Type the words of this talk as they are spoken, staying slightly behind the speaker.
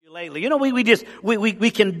lately. You know,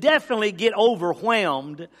 we can definitely get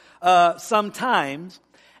overwhelmed sometimes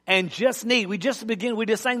and we just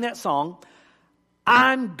sang that song,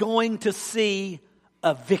 I'm going to see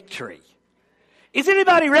a victory. Is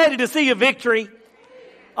anybody ready to see a victory?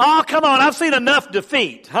 Oh, come on, I've seen enough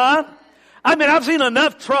defeat, huh? I mean, I've seen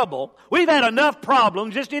enough trouble. We've had enough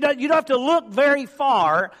problems. Just you don't have to look very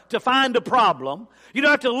far to find a problem. You don't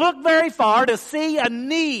have to look very far to see a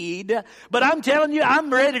need. But I'm telling you,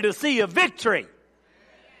 I'm ready to see a victory.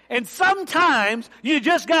 And sometimes you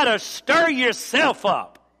just got to stir yourself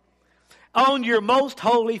up on your most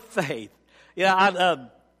holy faith. Yeah,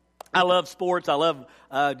 I love sports. I love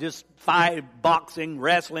just fight, boxing,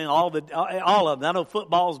 wrestling, all of them. I know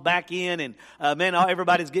football's back in, and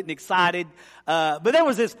everybody's getting excited. But there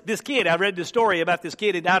was this kid. I read the story about this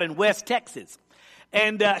kid out in West Texas,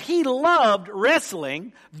 and he loved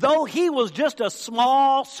wrestling, though he was just a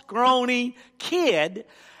small, scrawny kid,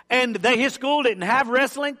 and his school didn't have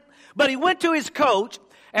wrestling. But he went to his coach.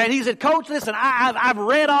 And he said, Coach, listen, I've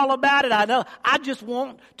read all about it. I know. I just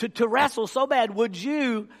want to wrestle so bad. Would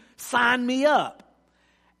you sign me up?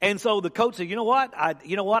 And so the coach said, you know what?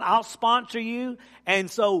 I'll sponsor you. And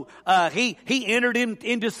so he entered him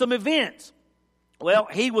into some events. Well,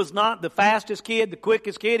 he was not the fastest kid, the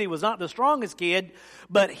quickest kid. He was not the strongest kid.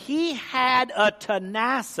 But he had a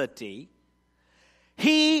tenacity.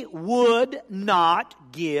 He would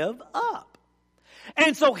not give up.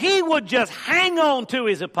 And so he would just hang on to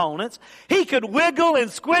his opponents. He could wiggle and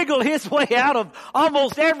squiggle his way out of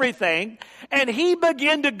almost everything. And he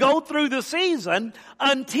began to go through the season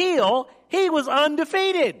until he was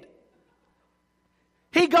undefeated.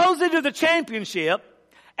 He goes into the championship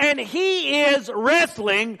and he is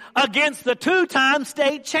wrestling against the 2-time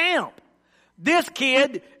state champ. This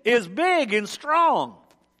kid is big and strong.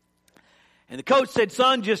 And the coach said,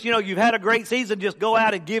 son, just, you've had a great season. Just go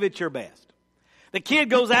out and give it your best. The kid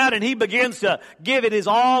goes out and he begins to give it his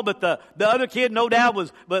all, but the other kid, no doubt,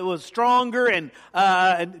 was stronger and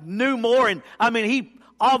knew more. And he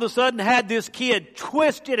all of a sudden had this kid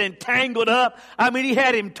twisted and tangled up. He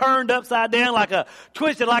had him turned upside down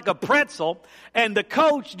twisted like a pretzel. And the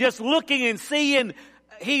coach, just looking and seeing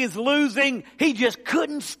he is losing, he just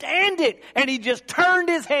couldn't stand it, and he just turned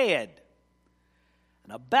his head.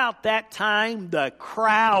 About that time, the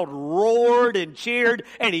crowd roared and cheered,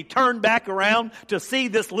 and he turned back around to see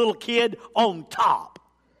this little kid on top.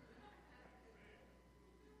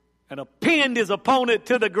 And pinned his opponent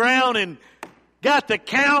to the ground and got the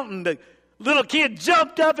count, and the little kid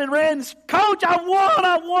jumped up and ran, Coach,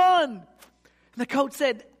 I won. And the coach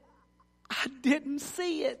said, I didn't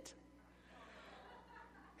see it.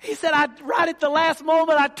 He said, right at the last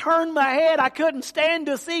moment, I turned my head. I couldn't stand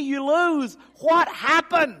to see you lose. What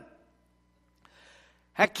happened?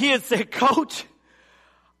 That kid said, Coach,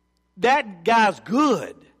 that guy's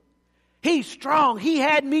good. He's strong. He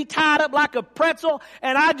had me tied up like a pretzel,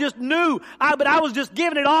 and I just knew. But I was just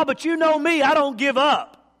giving it all. But you know me, I don't give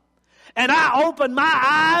up. And I opened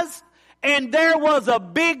my eyes, and there was a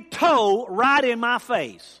big toe right in my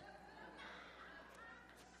face.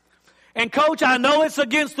 And Coach, I know it's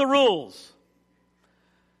against the rules,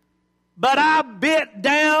 but I bit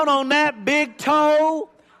down on that big toe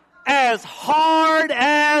as hard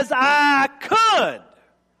as I could.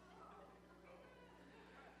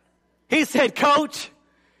 He said, Coach,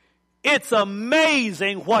 it's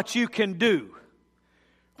amazing what you can do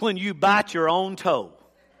when you bite your own toe.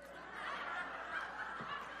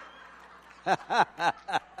 Woo!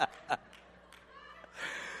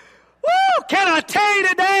 Can I tell you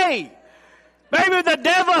today? Maybe the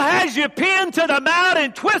devil has you pinned to the mat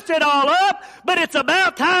and twisted all up, but it's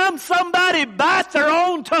about time somebody bites their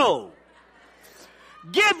own toe.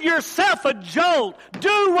 Give yourself a jolt.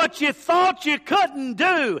 Do what you thought you couldn't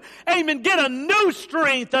do. Amen. Get a new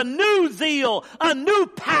strength, a new zeal, a new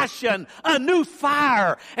passion, a new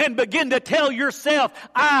fire, and begin to tell yourself,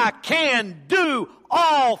 I can do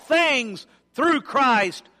all things through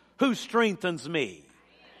Christ who strengthens me.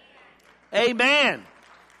 Amen.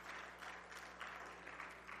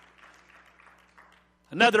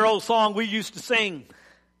 Another old song we used to sing.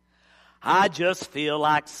 I just feel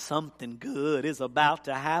like something good is about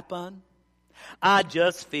to happen. I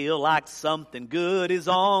just feel like something good is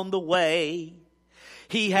on the way.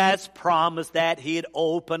 He has promised that he'd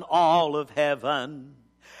open all of heaven.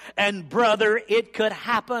 And brother, it could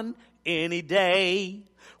happen any day.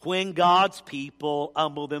 When God's people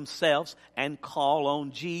humble themselves and call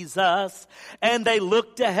on Jesus, and they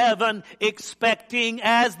look to heaven expecting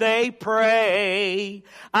as they pray.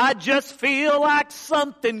 I just feel like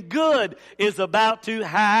something good is about to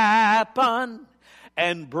happen.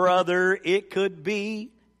 And brother, it could be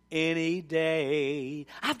any day.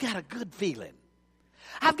 I've got a good feeling.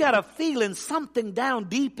 I've got a feeling something down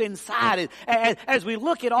deep inside. As we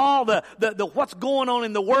look at all the what's going on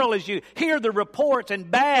in the world, as you hear the reports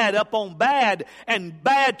and bad up on bad, and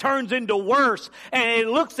bad turns into worse, and it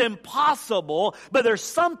looks impossible, but there's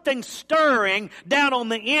something stirring down on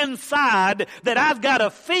the inside that I've got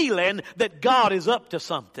a feeling that God is up to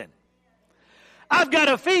something. I've got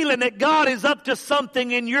a feeling that God is up to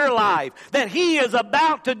something in your life, that He is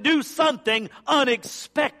about to do something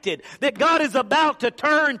unexpected, that God is about to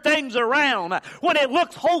turn things around when it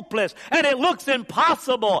looks hopeless and it looks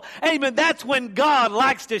impossible. Amen. That's when God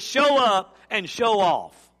likes to show up and show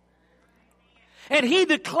off. And He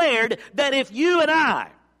declared that if you and I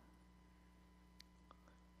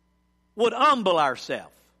would humble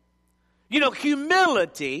ourselves,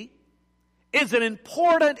 humility is an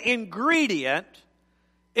important ingredient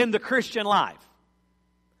in the Christian life.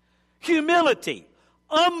 Humility,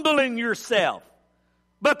 humbling yourself.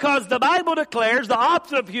 Because the Bible declares the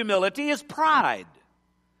opposite of humility is pride.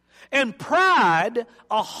 And pride,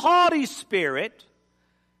 a haughty spirit,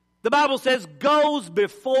 the Bible says goes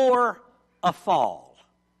before a fall.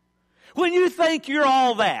 When you think you're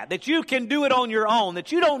all that you can do it on your own,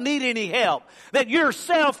 that you don't need any help, that you're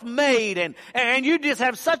self-made, and you just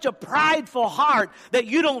have such a prideful heart that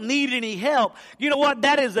you don't need any help, you know what?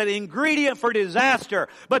 That is an ingredient for disaster.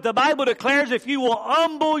 But the Bible declares if you will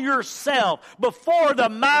humble yourself before the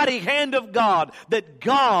mighty hand of God, that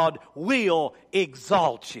God will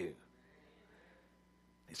exalt you.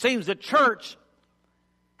 It seems the church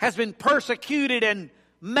has been persecuted and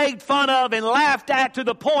made fun of and laughed at to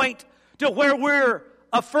the point to where we're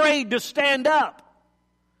afraid to stand up.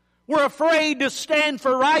 We're afraid to stand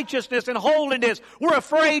for righteousness and holiness. We're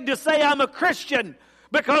afraid to say I'm a Christian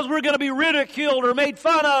because we're going to be ridiculed or made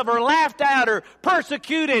fun of or laughed at or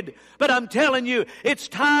persecuted. But I'm telling you, it's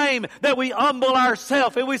time that we humble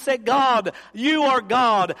ourselves and we say, God, you are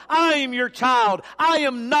God. I am your child. I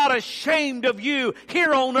am not ashamed of you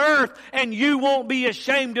here on earth, and you won't be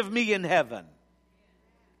ashamed of me in heaven.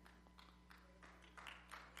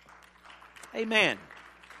 Amen.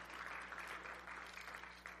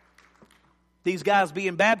 These guys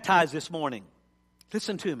being baptized this morning,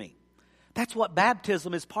 listen to me. That's what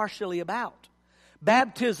baptism is partially about.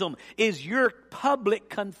 Baptism is your public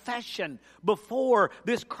confession before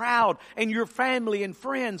this crowd and your family and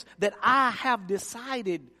friends that I have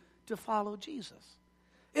decided to follow Jesus.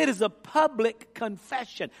 It is a public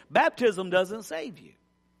confession. Baptism doesn't save you.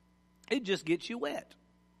 It just gets you wet.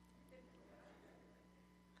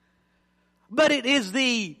 But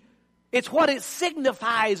it's what it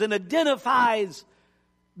signifies and identifies,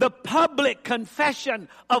 the public confession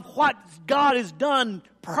of what God has done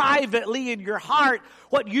privately in your heart.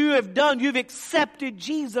 What you have done, you've accepted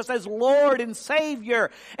Jesus as Lord and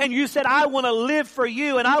Savior. And you said, I want to live for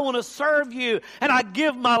you and I want to serve you. And I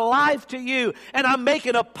give my life to you. And I'm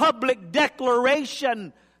making a public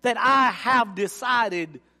declaration that I have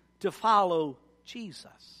decided to follow Jesus.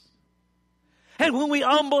 And when we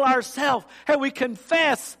humble ourselves and we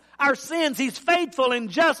confess our sins, He's faithful and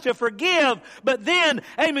just to forgive. But then,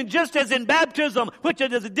 amen, just as in baptism, which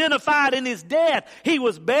is identified in His death, He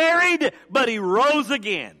was buried, but He rose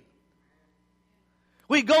again.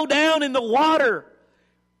 We go down in the water.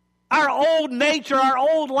 Our old nature, our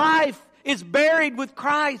old life is buried with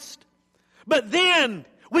Christ. But then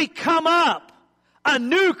we come up, a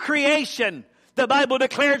new creation. The Bible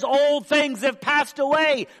declares old things have passed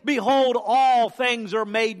away. Behold, all things are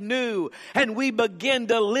made new. And we begin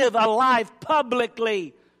to live a life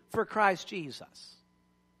publicly for Christ Jesus.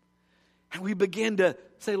 And we begin to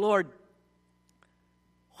say, Lord,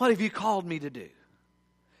 what have you called me to do?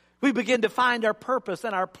 We begin to find our purpose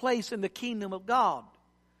and our place in the kingdom of God.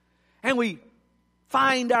 And we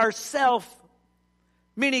find ourselves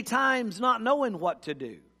many times not knowing what to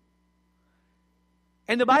do.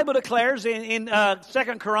 And the Bible declares in 2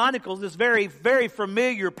 Chronicles, this very, very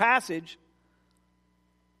familiar passage,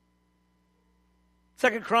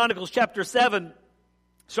 2 Chronicles chapter 7,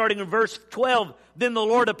 starting in verse 12, Then the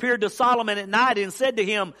Lord appeared to Solomon at night and said to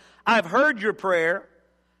him, I have heard your prayer.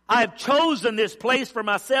 I have chosen this place for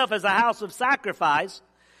myself as a house of sacrifice.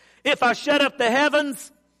 If I shut up the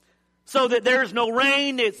heavens so that there is no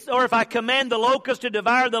rain, or if I command the locust to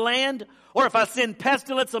devour the land, or if I send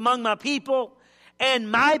pestilence among my people,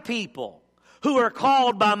 and my people who are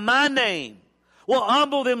called by my name will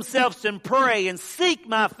humble themselves and pray and seek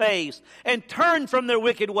my face and turn from their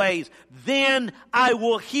wicked ways, then I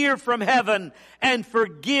will hear from heaven and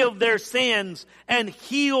forgive their sins and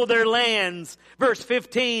heal their lands. Verse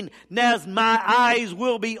 15, as my eyes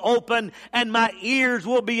will be open and my ears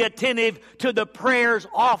will be attentive to the prayers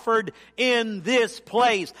offered in this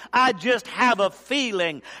place. I just have a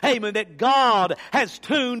feeling, amen, that God has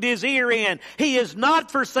tuned His ear in. He has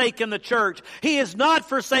not forsaken the church. He has not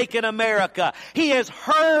forsaken America. He has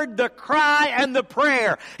heard the cry and the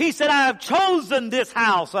prayer. He said, I have chosen this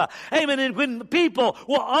house. Amen. And when the people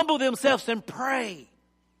will humble themselves and pray.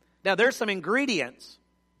 Now there's some ingredients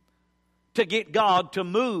to get God to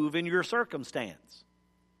move in your circumstance.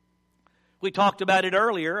 We talked about it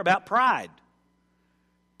earlier about pride.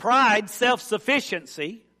 Pride,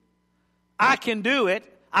 self-sufficiency, I can do it,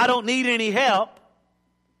 I don't need any help,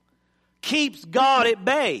 keeps God at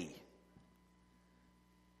bay.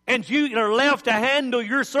 And you are left to handle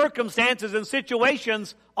your circumstances and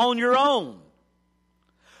situations on your own.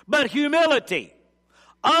 But humility,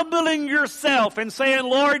 humbling yourself and saying,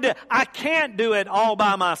 Lord, I can't do it all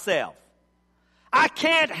by myself. I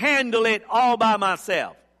can't handle it all by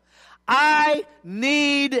myself. I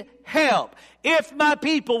need help. If my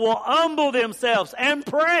people will humble themselves and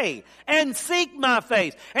pray and seek my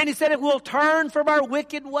face. And He said it will turn from our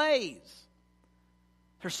wicked ways.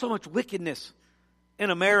 There's so much wickedness in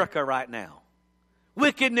America right now.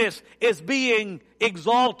 Wickedness is being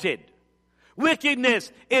exalted.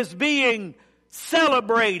 Wickedness is being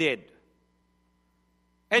celebrated.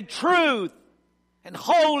 And truth and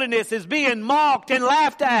holiness is being mocked and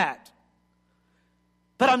laughed at.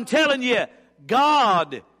 But I'm telling you,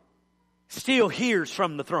 God still hears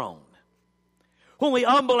from the throne. When we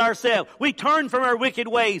humble ourselves, we turn from our wicked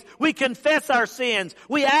ways, we confess our sins,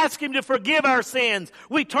 we ask Him to forgive our sins,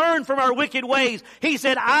 we turn from our wicked ways. He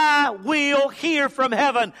said, I will hear from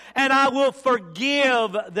heaven and I will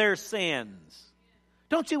forgive their sins.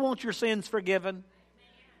 Don't you want your sins forgiven?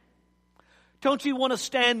 Don't you want to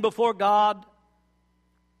stand before God?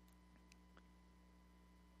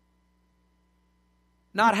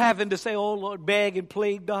 Not having to say, oh Lord, beg and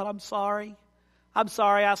plead, God, I'm sorry. I'm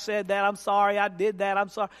sorry I said that. I'm sorry I did that. I'm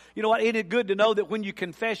sorry. You know what? Isn't it good to know that when you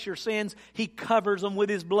confess your sins, He covers them with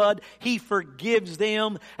His blood. He forgives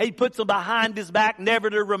them. He puts them behind His back, never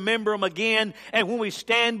to remember them again. And when we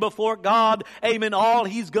stand before God, amen, all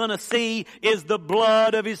He's going to see is the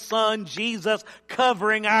blood of His Son, Jesus,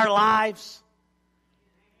 covering our lives.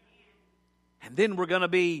 And then we're going to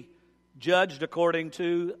be judged according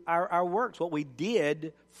to our works, what we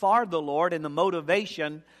did for the Lord, and the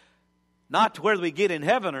motivation, not to whether we get in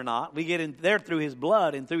heaven or not. We get in there through His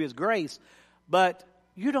blood and through His grace. But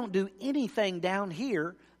you don't do anything down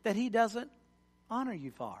here that He doesn't honor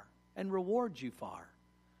you for and reward you for.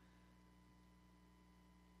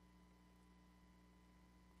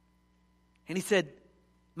 And He said,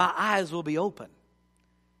 my eyes will be open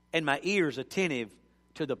and my ears attentive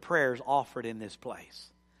to the prayers offered in this place.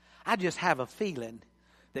 I just have a feeling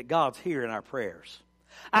that God's hearing our prayers.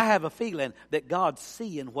 I have a feeling that God's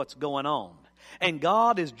seeing what's going on. And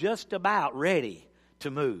God is just about ready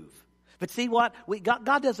to move. But see what?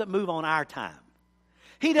 God doesn't move on our time.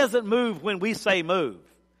 He doesn't move when we say move.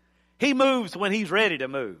 He moves when He's ready to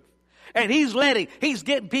move. And He's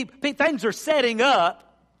getting people, things are setting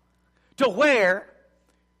up to where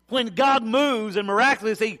when God moves and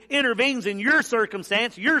miraculously intervenes in your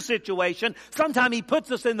circumstance, your situation, sometimes He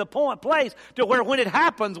puts us in the place to where when it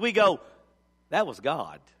happens, we go, that was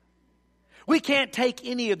God. We can't take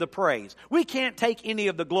any of the praise. We can't take any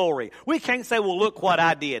of the glory. We can't say, well, look what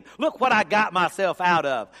I did. Look what I got myself out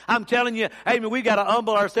of. I'm telling you, amen, we got to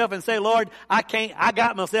humble ourselves and say, Lord, I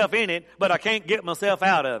got myself in it, but I can't get myself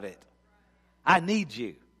out of it. I need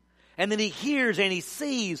you. And then He hears and He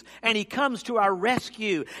sees and He comes to our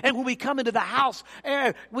rescue. And when we come into the house,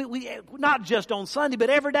 we not just on Sunday, but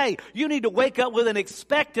every day, you need to wake up with an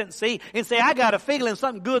expectancy and say, I got a feeling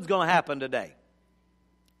something good's going to happen today.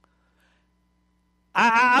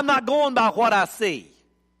 I'm not going by what I see.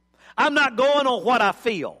 I'm not going on what I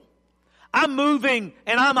feel. I'm moving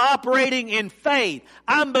and I'm operating in faith.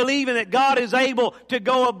 I'm believing that God is able to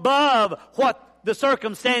go above what the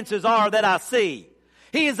circumstances are that I see.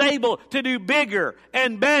 He is able to do bigger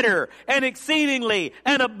and better and exceedingly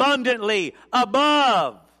and abundantly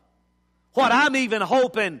above what I'm even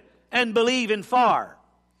hoping and believing for.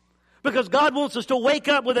 Because God wants us to wake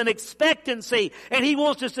up with an expectancy, and He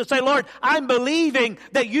wants us to say, Lord, I'm believing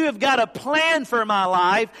that you have got a plan for my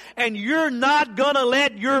life, and you're not going to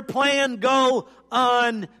let your plan go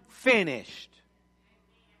unfinished.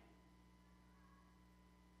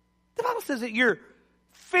 The Bible says that you're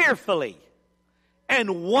fearfully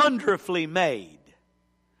and wonderfully made.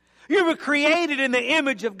 You were created in the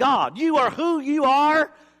image of God. You are who you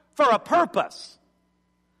are for a purpose.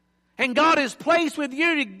 And God has placed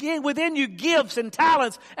within you gifts and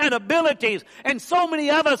talents and abilities. And so many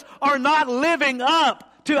of us are not living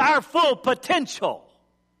up to our full potential.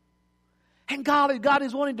 And God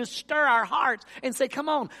is wanting to stir our hearts and say, come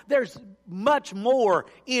on, there's much more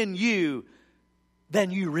in you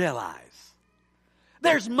than you realize.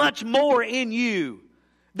 There's much more in you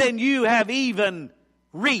than you have even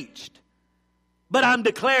reached. But I'm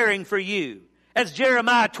declaring for you, as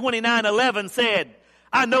Jeremiah 29:11 said,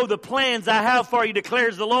 I know the plans I have for you,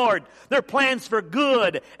 declares the Lord. They're plans for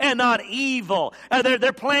good and not evil.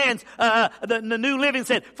 They're plans, the New Living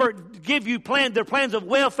said, they're plans of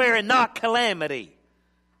welfare and not calamity.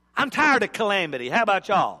 I'm tired of calamity. How about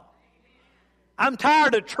y'all? I'm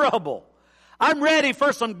tired of trouble. I'm ready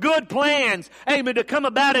for some good plans, amen, to come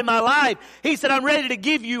about in my life. He said, I'm ready to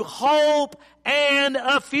give you hope and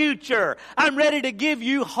a future. I'm ready to give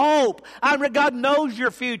you hope. God knows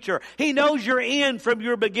your future. He knows your end from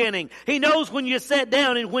your beginning. He knows when you sit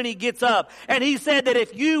down and when He gets up. And He said that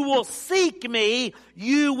if you will seek Me,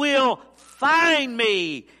 you will find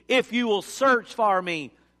Me if you will search for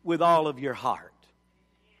Me with all of your heart.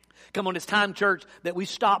 Come on, it's time, church, that we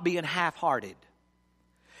stop being half-hearted.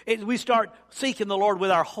 We start seeking the Lord with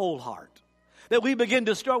our whole heart. That we begin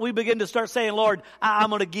to start saying, Lord, I'm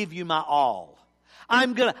going to give you my all.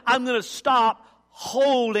 I'm going to stop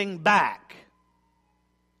holding back.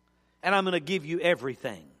 And I'm going to give you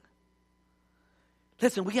everything.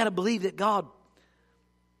 Listen, we got to believe that God,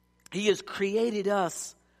 He has created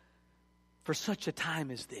us for such a time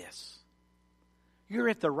as this. You're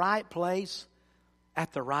at the right place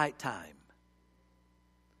at the right time.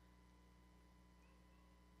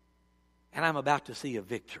 And I'm about to see a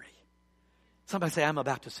victory. Somebody say, I'm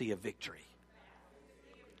about to see a victory.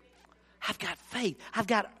 I've got faith. I've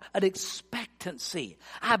got an expectancy.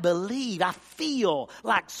 I believe, I feel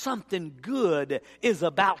like something good is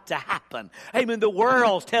about to happen. Amen. The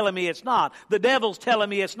world's telling me it's not. The devil's telling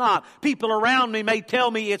me it's not. People around me may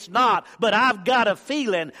tell me it's not. But I've got a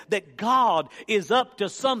feeling that God is up to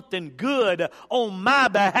something good on my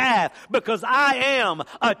behalf, because I am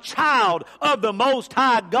a child of the Most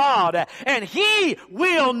High God. And He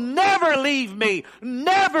will never leave me,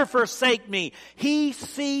 never forsake me. He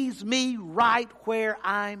sees me right where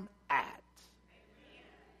I'm at.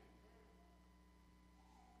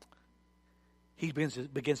 He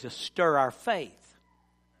begins to stir our faith.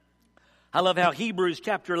 I love how Hebrews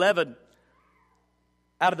chapter 11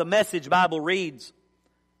 out of the Message Bible reads,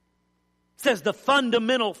 says the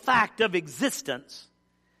fundamental fact of existence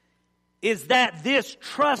is that this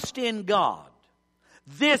trust in God,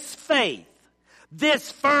 this faith,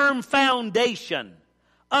 this firm foundation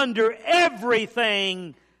under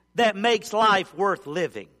everything that makes life worth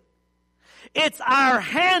living. It's our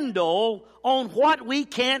handle on what we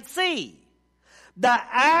can't see. The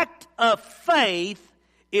act of faith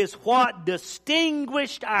is what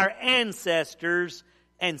distinguished our ancestors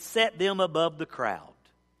and set them above the crowd.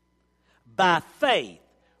 By faith,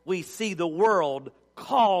 we see the world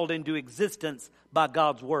called into existence by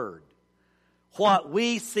God's Word. What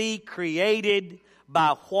we see created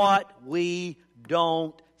by what we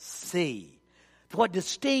don't see. What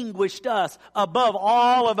distinguished us above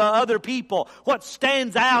all of the other people, what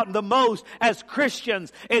stands out the most as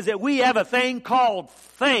Christians, is that we have a thing called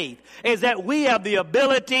faith. Is that we have the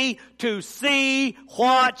ability to see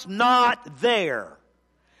what's not there.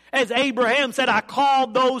 As Abraham said, I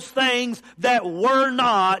called those things that were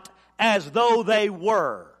not as though they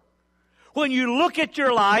were. When you look at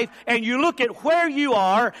your life and you look at where you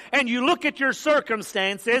are and you look at your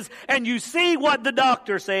circumstances and you see what the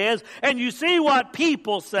doctor says and you see what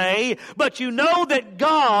people say, but you know that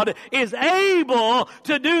God is able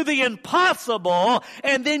to do the impossible,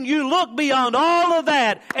 and then you look beyond all of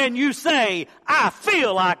that and you say, I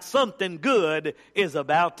feel like something good is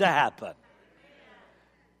about to happen.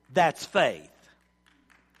 That's faith.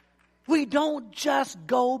 We don't just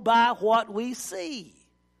go by what we see.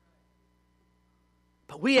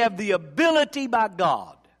 But we have the ability by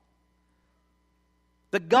God,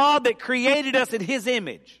 the God that created us in His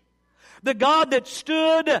image, the God that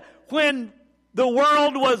stood when the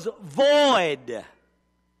world was void,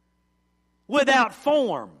 without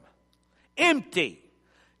form, empty,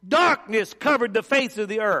 darkness covered the face of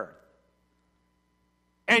the earth.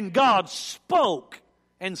 And God spoke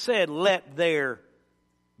and said, let there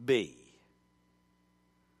be.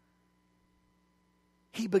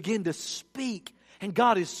 He began to speak. And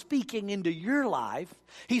God is speaking into your life.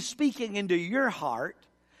 He's speaking into your heart.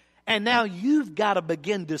 And now you've got to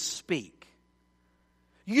begin to speak.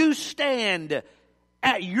 You stand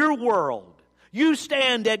at your world. You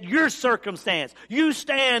stand at your circumstance. You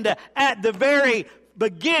stand at the very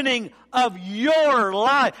beginning of your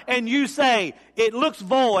life. And you say, it looks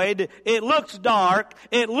void, it looks dark,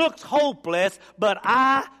 it looks hopeless, but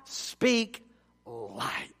I speak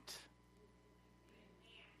light.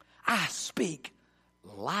 I speak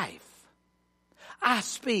life. I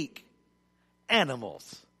speak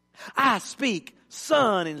animals. I speak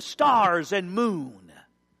sun and stars and moon.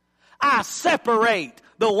 I separate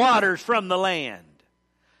the waters from the land.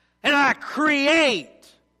 And I create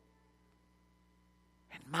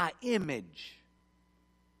in my image.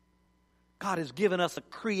 God has given us a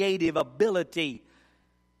creative ability.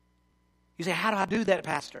 You say, how do I do that,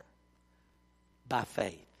 Pastor? By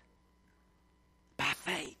faith. By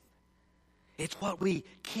faith. It's what we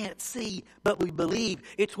can't see, but we believe.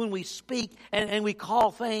 It's when we speak and we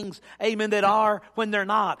call things, amen, that are when they're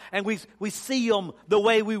not. And we see them the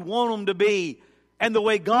way we want them to be and the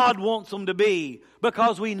way God wants them to be.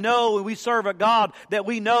 Because we know and we serve a God that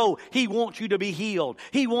we know He wants you to be healed.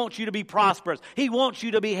 He wants you to be prosperous. He wants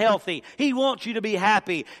you to be healthy. He wants you to be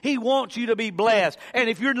happy. He wants you to be blessed. And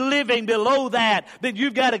if you're living below that, then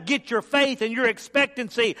you've got to get your faith and your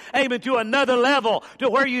expectancy, amen, to another level,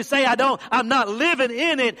 to where you say, I'm not living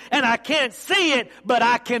in it and I can't see it, but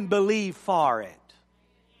I can believe for it.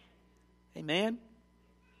 Amen?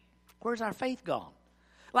 Where's our faith gone?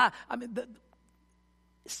 Well, I mean,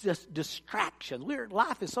 it's just distractions.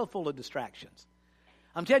 Life is so full of distractions.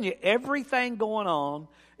 I'm telling you, everything going on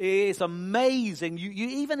is amazing. You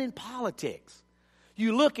even in politics,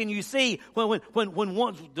 you look and you see when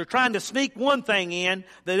they're trying to sneak one thing in,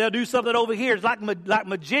 they'll do something over here. It's like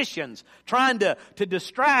magicians trying to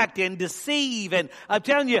distract and deceive. And I'm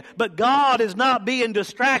telling you, but God is not being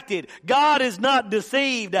distracted. God is not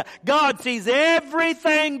deceived. God sees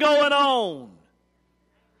everything going on.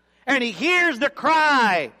 And He hears the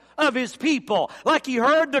cry of His people, like He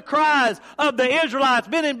heard the cries of the Israelites,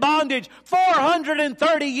 been in bondage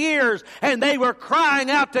 430 years, and they were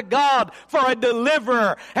crying out to God for a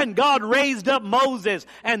deliverer, and God raised up Moses,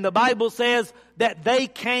 and the Bible says that they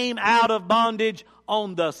came out of bondage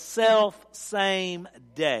on the self-same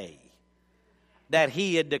day that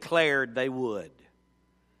He had declared they would.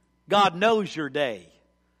 God knows your day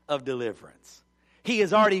of deliverance. He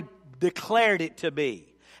has already declared it to be.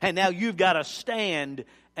 And now you've got to stand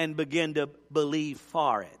and begin to believe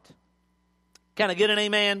for it. Can I get an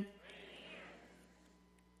amen?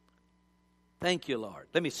 Thank you, Lord.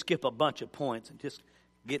 Let me skip a bunch of points and just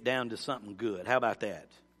get down to something good. How about that?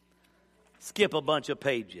 Skip a bunch of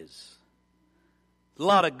pages. A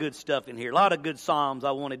lot of good stuff in here. A lot of good Psalms I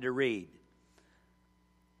wanted to read.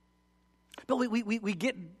 But we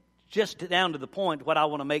get just down to the point, what I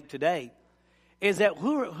want to make today. Is that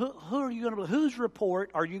who are you going to believe? Whose report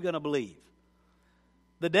are you going to believe?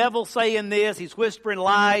 The devil's saying this, he's whispering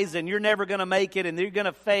lies, and you're never going to make it, and you're going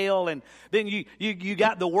to fail, and then you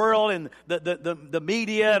got the world and the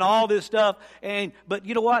media and all this stuff. But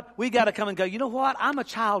you know what? We got to come and go, you know what? I'm a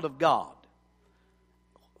child of God.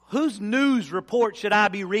 Whose news report should I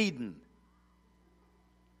be reading?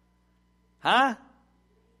 Huh?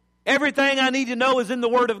 Everything I need to know is in the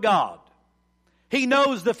Word of God. He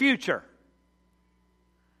knows the future.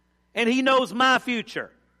 And He knows my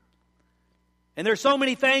future. And there's so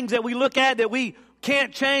many things that we look at that we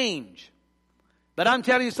can't change. But I'm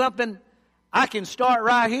telling you something, I can start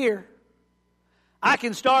right here. I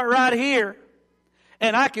can start right here.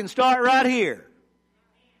 And I can start right here.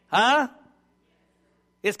 Huh?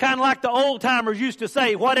 It's kind of like the old timers used to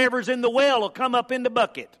say, whatever's in the well will come up in the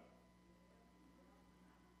bucket.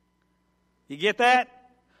 You get that?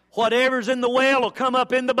 Whatever's in the well will come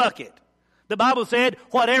up in the bucket. The Bible said,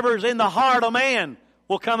 whatever's in the heart of man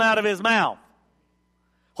will come out of his mouth.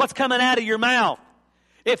 What's coming out of your mouth?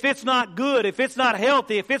 If it's not good, if it's not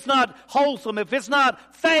healthy, if it's not wholesome, if it's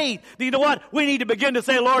not faith, you know what? We need to begin to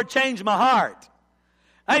say, Lord, change my heart.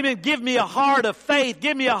 Amen. Give me a heart of faith.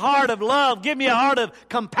 Give me a heart of love. Give me a heart of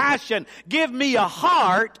compassion. Give me a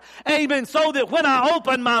heart, amen, so that when I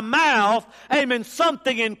open my mouth, amen,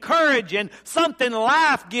 something encouraging, something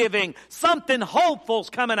life-giving, something hopeful's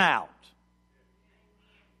coming out.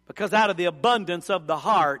 Because out of the abundance of the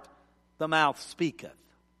heart, the mouth speaketh.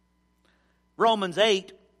 Romans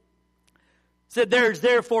 8 said, there is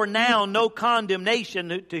therefore now no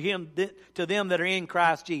condemnation to them that are in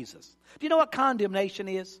Christ Jesus. Do you know what condemnation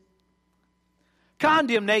is?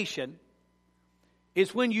 Condemnation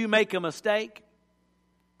is when you make a mistake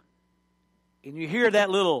and you hear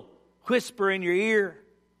that little whisper in your ear,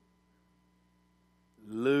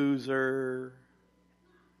 loser.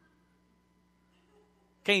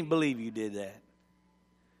 Can't believe you did that.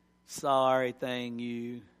 Sorry thing,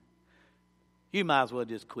 you. You might as well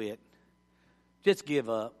just quit. Just give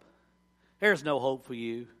up. There's no hope for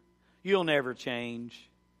you. You'll never change.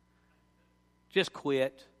 Just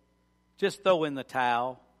quit. Just throw in the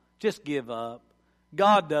towel. Just give up.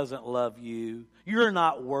 God doesn't love you. You're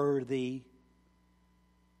not worthy.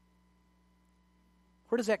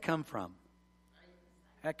 Where does that come from?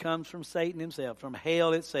 That comes from Satan himself, from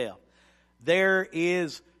hell itself. There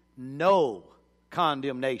is no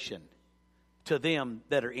condemnation to them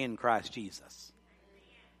that are in Christ Jesus.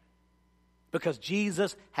 Because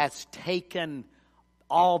Jesus has taken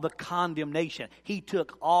all the condemnation. He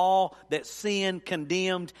took all that sin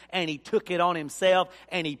condemned and He took it on Himself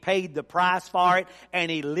and He paid the price for it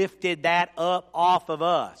and He lifted that up off of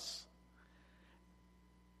us.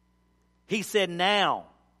 He said, now,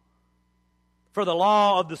 for the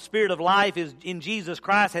law of the Spirit of life is in Jesus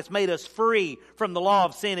Christ has made us free from the law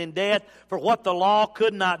of sin and death. For what the law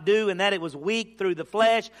could not do, and that it was weak through the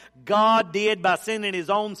flesh, God did by sending His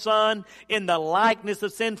own Son in the likeness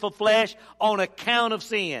of sinful flesh on account of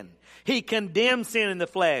sin. He condemned sin in the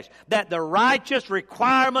flesh, that the righteous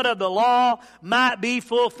requirement of the law might be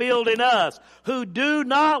fulfilled in us, who do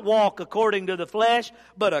not walk according to the flesh,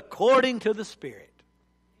 but according to the Spirit.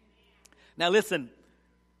 Now listen,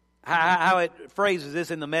 how it phrases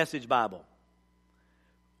this in the Message Bible.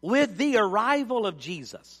 With the arrival of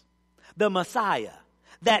Jesus, the Messiah,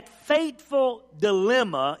 that fateful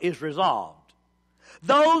dilemma is resolved.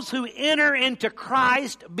 Those who enter into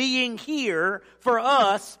Christ being here for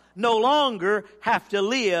us no longer have to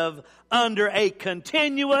live under a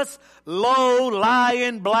continuous,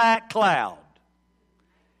 low-lying black cloud.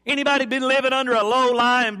 Anybody been living under a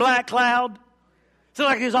low-lying black cloud? It's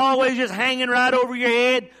like it's always just hanging right over your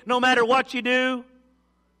head, no matter what you do.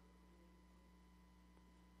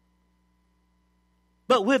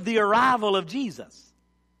 But with the arrival of Jesus,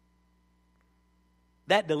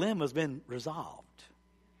 that dilemma has been resolved.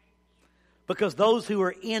 Because those who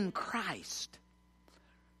are in Christ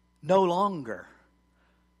no longer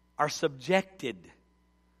are subjected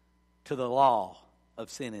to the law of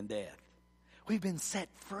sin and death. We've been set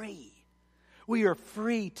free. We are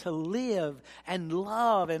free to live and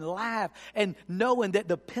love and laugh and knowing that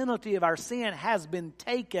the penalty of our sin has been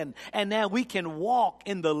taken, and now we can walk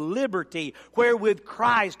in the liberty wherewith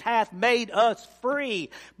Christ hath made us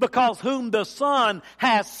free, because whom the Son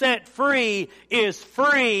hath set free is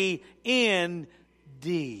free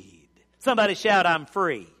indeed. Somebody shout, I'm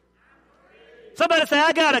free. Somebody say,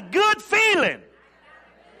 I got a good feeling.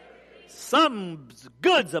 Something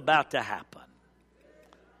good's about to happen.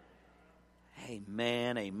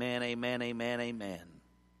 Amen, amen, amen, amen, amen.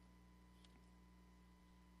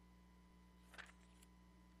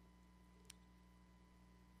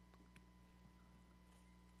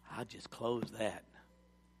 I'll just close that.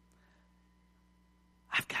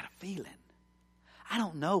 I've got a feeling. I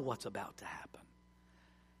don't know what's about to happen.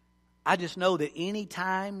 I just know that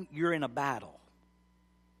anytime you're in a battle,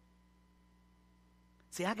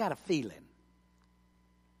 see, I got a feeling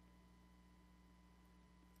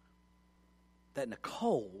that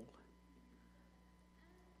Nicole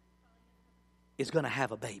is going to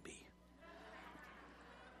have a baby.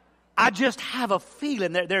 I just have a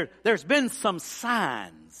feeling that there's been some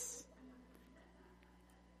signs.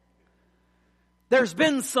 There's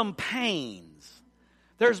been some pains.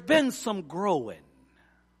 There's been some growing.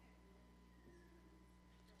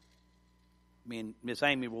 Me and Miss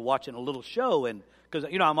Amy were watching a little show, and because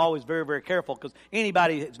I'm always very, very careful, because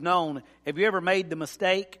anybody that's known, have you ever made the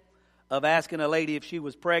mistake of asking a lady if she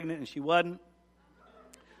was pregnant and she wasn't?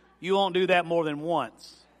 You won't do that more than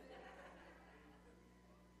once.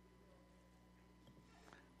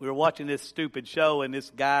 We were watching this stupid show, and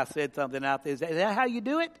this guy said something out there. Is that how you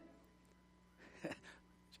do it?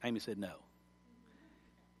 Amy said no.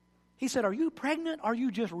 He said, are you pregnant or are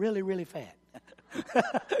you just really, really fat?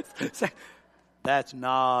 That's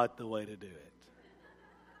not the way to do it.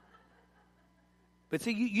 But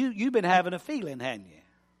see, you've been having a feeling, hadn't you?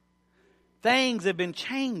 Things have been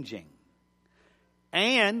changing.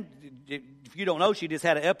 And if you don't know, she just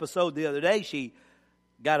had an episode the other day. She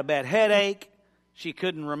got a bad headache. She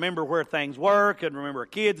couldn't remember where things were, couldn't remember her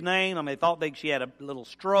kid's name. They thought she had a little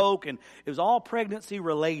stroke, and it was all pregnancy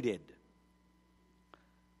related.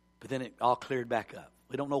 But then it all cleared back up.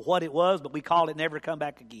 We don't know what it was, but we called it never to come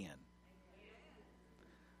back again.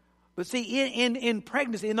 But see, in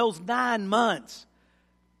pregnancy, in those 9 months,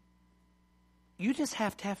 you just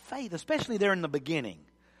have to have faith, especially there in the beginning,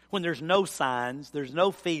 when there's no signs, there's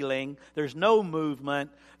no feeling, there's no movement,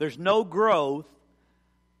 there's no growth,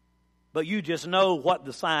 but you just know what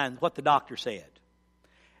the signs, what the doctor said.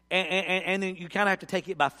 and then you kind of have to take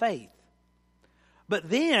it by faith. But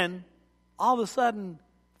then, all of a sudden,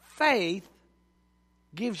 faith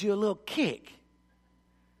gives you a little kick.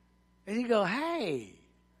 And you go, hey,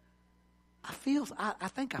 I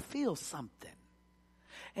think I feel something.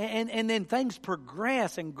 And then things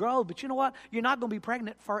progress and grow. But you know what? You're not going to be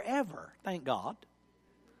pregnant forever, thank God.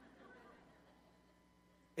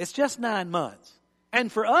 It's just 9 months.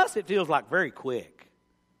 And for us, it feels like very quick.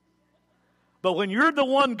 But when you're the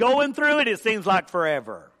one going through it, it seems like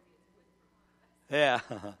forever. Yeah.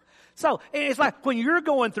 So it's like when you're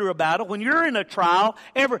going through a battle, when you're in a trial,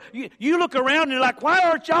 you look around and you're like, why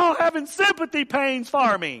aren't y'all having sympathy pains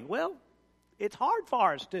for me? Well, it's hard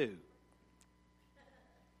for us too.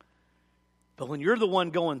 But when you're the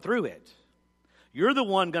one going through it, you're the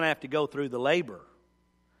one going to have to go through the labor.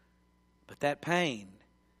 But that pain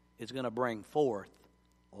is going to bring forth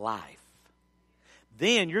life.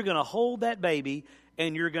 Then you're going to hold that baby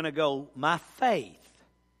and you're going to go, my faith,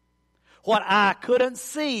 what I couldn't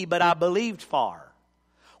see but I believed for,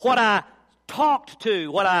 what I talked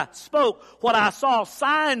to, what I spoke, what I saw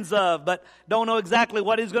signs of but don't know exactly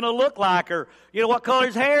what he's going to look like, or what color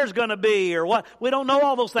his hair is going to be, or what. We don't know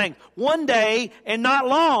all those things. One day, and not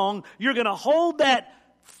long, you're going to hold that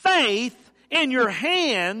faith in your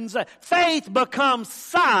hands. Faith becomes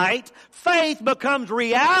sight. Faith becomes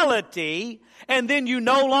reality. And then you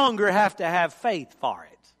no longer have to have faith for it.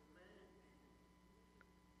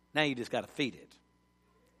 Now you just got to feed it.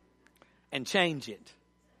 And change it.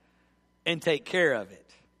 And take care of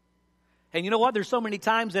it. And you know what? There's so many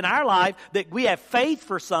times in our life that we have faith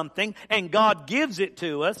for something and God gives it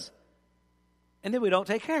to us. And then we don't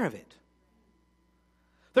take care of it.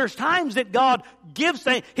 There's times that God gives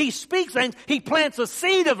things, He speaks things, He plants a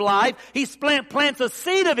seed of life, He plants a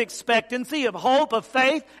seed of expectancy, of hope, of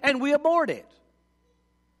faith, and we abort it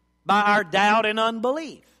by our doubt and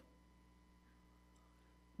unbelief.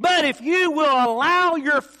 But if you will allow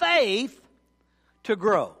your faith to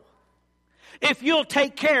grow, if you'll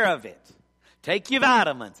take care of it, take your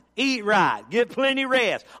vitamins, eat right, get plenty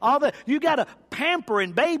rest, all that, you got to pamper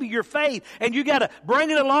and baby your faith, and you got to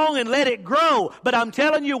bring it along and let it grow. But I'm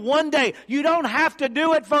telling you, one day, you don't have to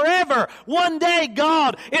do it forever. One day,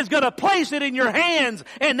 God is going to place it in your hands,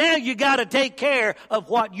 and now you got to take care of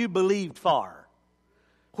what you believed for.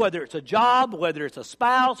 Whether it's a job, whether it's a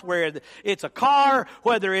spouse, whether it's a car,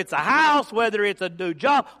 whether it's a house, whether it's a new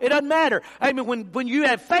job, it doesn't matter. I mean, when you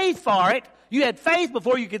have faith for it, you had faith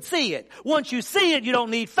before you could see it. Once you see it, you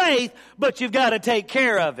don't need faith, but you've got to take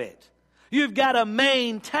care of it. You've got to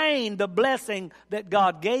maintain the blessing that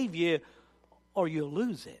God gave you, or you'll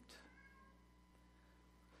lose it.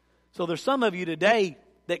 So there's some of you today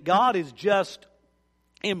that God is just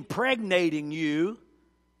impregnating you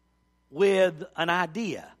with an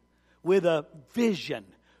idea, with a vision,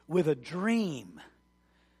 with a dream.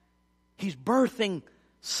 He's birthing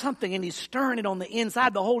something and He's stirring it on the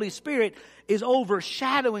inside. The Holy Spirit is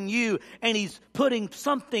overshadowing you, and He's putting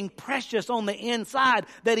something precious on the inside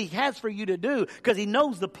that He has for you to do, because He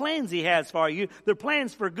knows the plans He has for you. They're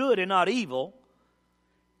plans for good and not evil.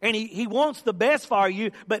 And He wants the best for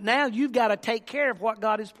you, but now you've got to take care of what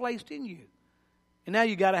God has placed in you. And now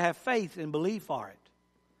you've got to have faith and believe for it.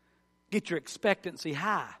 Get your expectancy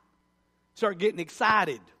high. Start getting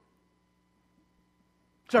excited.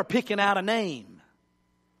 Start picking out a name.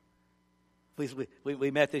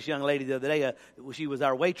 We met this young lady the other day. She was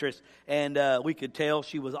our waitress, and we could tell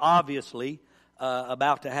she was obviously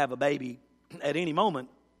about to have a baby at any moment.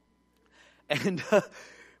 And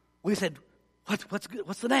we said,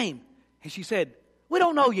 what's the name? And she said, we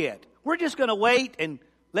don't know yet. We're just going to wait and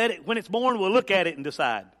let it, when it's born, we'll look at it and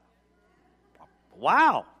decide.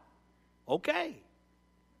 Wow. Okay.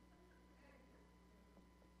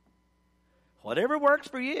 Whatever works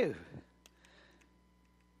for you.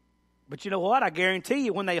 But you know what? I guarantee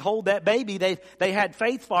you, when they hold that baby, they had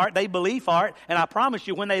faith for it, they believe for it, and I promise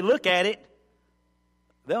you, when they look at it,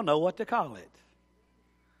 they'll know what to call it.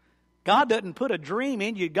 God doesn't put a dream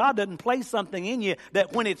in you. God doesn't place something in you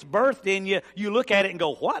that when it's birthed in you, you look at it and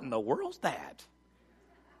go, what in the world's that?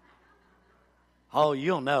 Oh,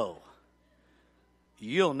 you'll know.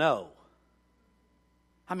 You'll know.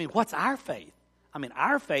 I mean, what's our faith? I mean,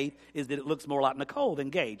 our faith is that it looks more like Nicole than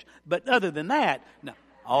Gage. But other than that, no.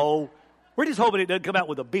 Oh, we're just hoping it doesn't come out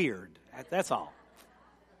with a beard. That's all.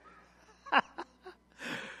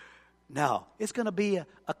 No, it's going to be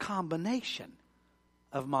a combination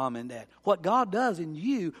of mom and dad. What God does in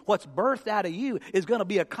you, what's birthed out of you, is going to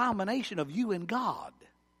be a combination of you and God.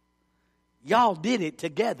 Y'all did it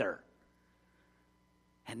together.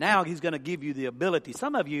 And now He's going to give you the ability.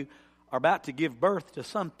 Some of you are about to give birth to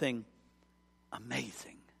something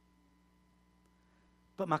amazing.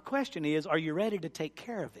 But my question is, are you ready to take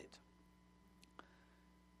care of it?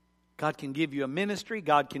 God can give you a ministry.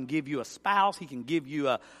 God can give you a spouse. He can give you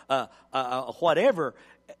a whatever.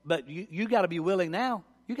 But you got to be willing now.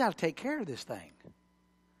 You got to take care of this thing.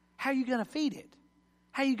 How are you going to feed it?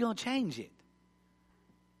 How are you going to change it?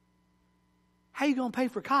 How are you going to pay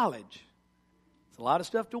for college? It's a lot of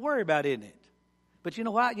stuff to worry about, isn't it? But you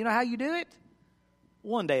know what? You know how you do it?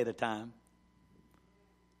 One day at a time.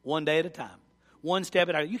 One day at a time. One step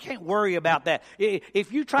at a time. You can't worry about that.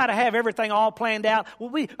 If you try to have everything all planned out,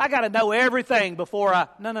 I got to know everything before I...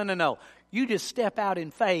 No. You just step out in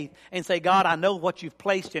faith and say, God, I know what you've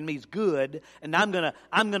placed in me is good, and I'm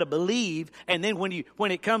gonna believe. And then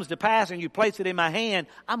when it comes to pass and you place it in my hand,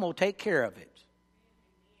 I'm gonna take care of it.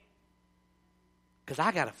 Because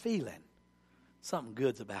I got a feeling something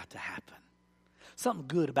good's about to happen. Something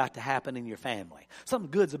good about to happen in your family.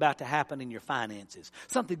 Something good's about to happen in your finances.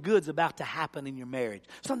 Something good's about to happen in your marriage.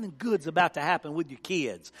 Something good's about to happen with your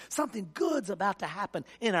kids. Something good's about to happen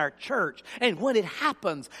in our church. And when it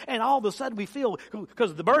happens, and all of a sudden we feel,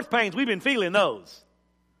 because the birth pains, we've been feeling those.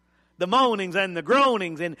 The moanings and the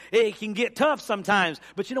groanings, and it can get tough sometimes.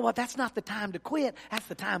 But you know what? That's not the time to quit. That's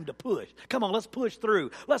the time to push. Come on, let's push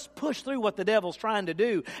through. Let's push through what the devil's trying to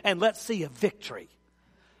do, and let's see a victory.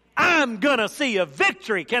 I'm going to see a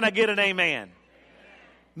victory. Can I get an amen?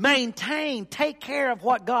 Maintain, take care of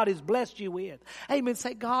what God has blessed you with. Amen.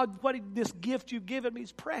 Say, God, this gift you've given me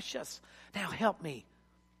is precious. Now help me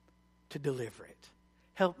to deliver it.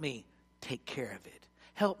 Help me take care of it.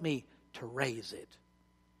 Help me to raise it.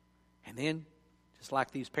 And then, just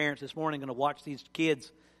like these parents this morning, going to watch these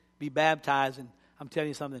kids be baptized. And I'm telling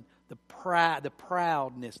you something, the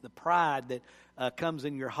proudness, the pride that comes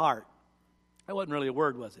in your heart. That wasn't really a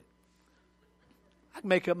word, was it? I can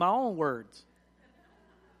make up my own words.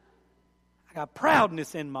 I got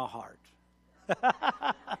proudness in my heart.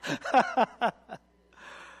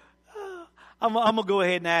 I'm going to go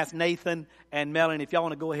ahead and ask Nathan and Melanie, if y'all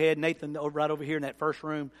want to go ahead. Nathan right over here in that first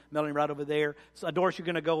room. Melanie right over there. So Doris, you're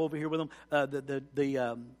going to go over here with them.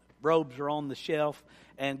 The robes are on the shelf.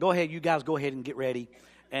 And go ahead, you guys go ahead and get ready.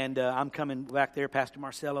 And I'm coming back there. Pastor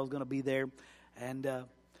Marcelo is going to be there. And...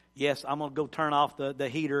 yes, I'm going to go turn off the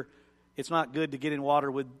heater. It's not good to get in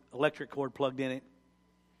water with electric cord plugged in it.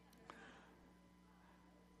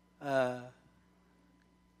 But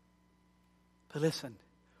listen,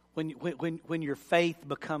 when your faith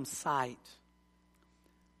becomes sight,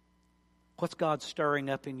 what's God stirring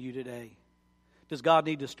up in you today? Does God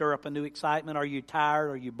need to stir up a new excitement? Are you tired?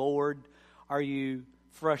 Are you bored? Are you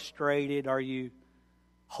frustrated? Are you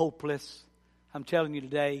hopeless? I'm telling you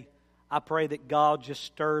today, I pray that God just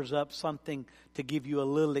stirs up something to give you a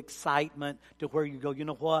little excitement to where you go, you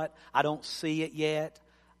know what? I don't see it yet.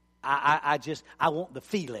 I want the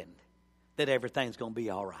feeling that everything's going to be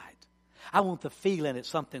all right. I want the feeling that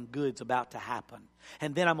something good's about to happen.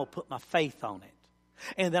 And then I'm going to put my faith on it.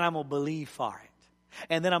 And then I'm going to believe for it.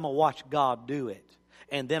 And then I'm going to watch God do it.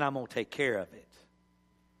 And then I'm going to take care of it.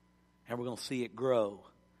 And we're going to see it grow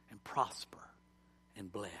and prosper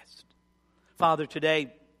and blessed. Father,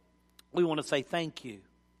 today we want to say thank you.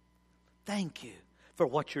 Thank you for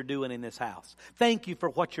what you're doing in this house. Thank you for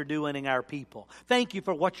what you're doing in our people. Thank you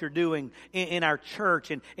for what you're doing in our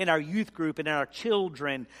church and in our youth group and in our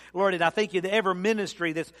children. Lord, and I thank you that every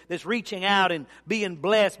ministry that's reaching out and being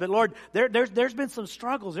blessed. But Lord, there's been some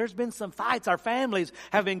struggles. There's been some fights. Our families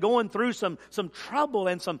have been going through some trouble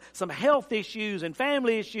and some health issues and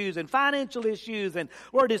family issues and financial issues. And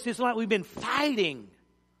Lord, it's just like we've been fighting.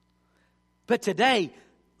 But today,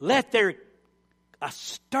 let there a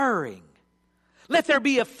stirring. Let there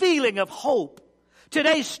be a feeling of hope.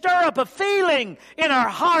 Today, stir up a feeling in our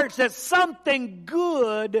hearts that something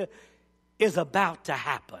good is about to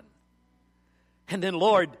happen. And then,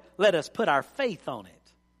 Lord, let us put our faith on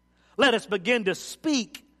it. Let us begin to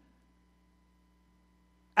speak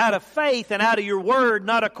out of faith and out of your word,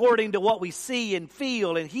 not according to what we see and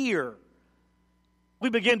feel and hear. We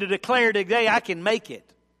begin to declare today, I can make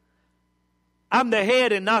it. I'm the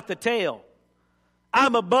head and not the tail.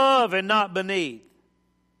 I'm above and not beneath.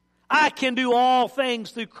 I can do all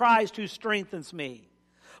things through Christ who strengthens me.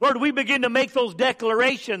 Lord, we begin to make those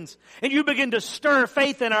declarations, and you begin to stir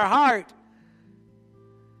faith in our heart.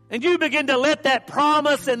 And you begin to let that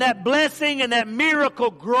promise and that blessing and that miracle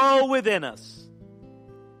grow within us.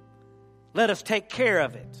 Let us take care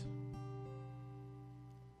of it.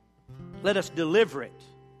 Let us deliver it.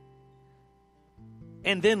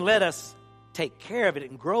 And then let us take care of it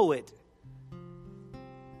and grow it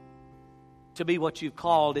to be what you've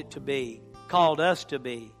called it to be, called us to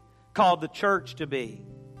be, called the church to be.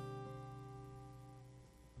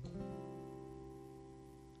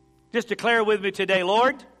 Just declare with me today,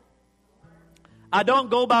 Lord, I don't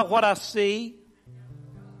go by what I see.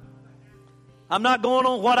 I'm not going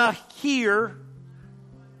on what I hear,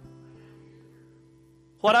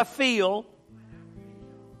 what I feel.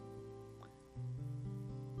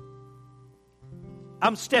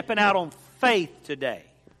 I'm stepping out on faith today.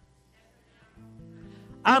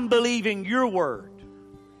 I'm believing your word.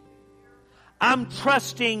 I'm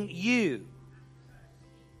trusting you.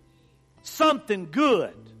 Something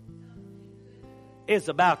good is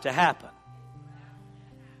about to happen.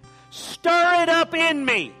 Stir it up in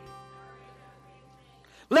me.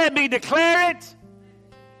 Let me declare it.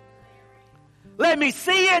 Let me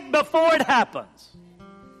see it before it happens.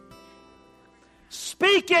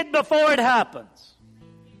 Speak it before it happens.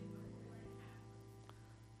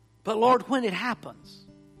 But Lord, when it happens,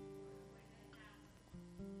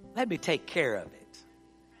 let me take care of it.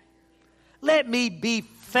 Let me be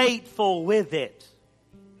faithful with it.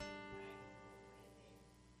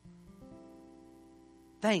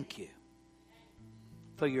 Thank you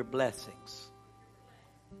for your blessings,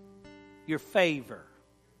 your favor,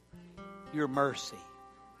 your mercy.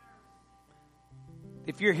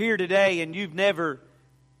 If you're here today and you've never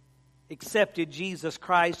accepted Jesus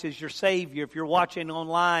Christ as your Savior, if you're watching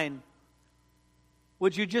online,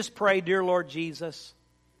 would you just pray, dear Lord Jesus,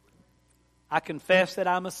 I confess that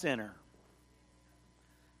I'm a sinner.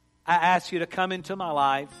 I ask you to come into my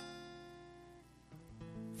life.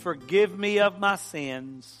 Forgive me of my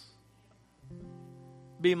sins.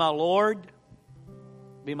 Be my Lord.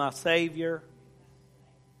 Be my Savior.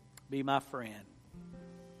 Be my friend.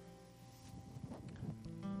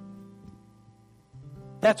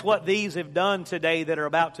 That's what these have done today that are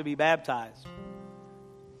about to be baptized.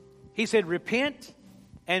 He said, repent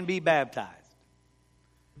and be baptized.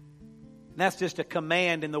 And that's just a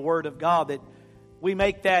command in the Word of God that we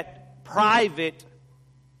make that private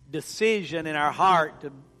decision in our heart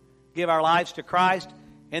to give our lives to Christ,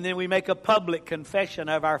 and then we make a public confession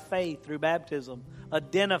of our faith through baptism,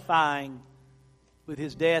 identifying with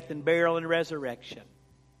His death and burial and resurrection.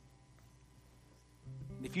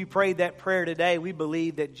 If you prayed that prayer today, we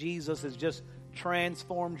believe that Jesus has just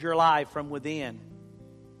transformed your life from within.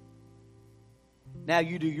 Now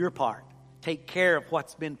you do your part. Take care of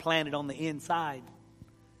what's been planted on the inside.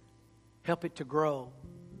 Help it to grow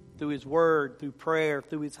through His Word, through prayer,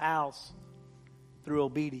 through His house, through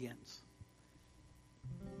obedience.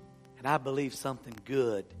 And I believe something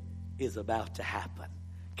good is about to happen.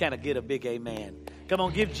 Can I get a big amen? Come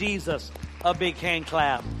on, give Jesus a big hand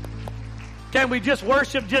clap. Can we just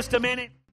worship just a minute?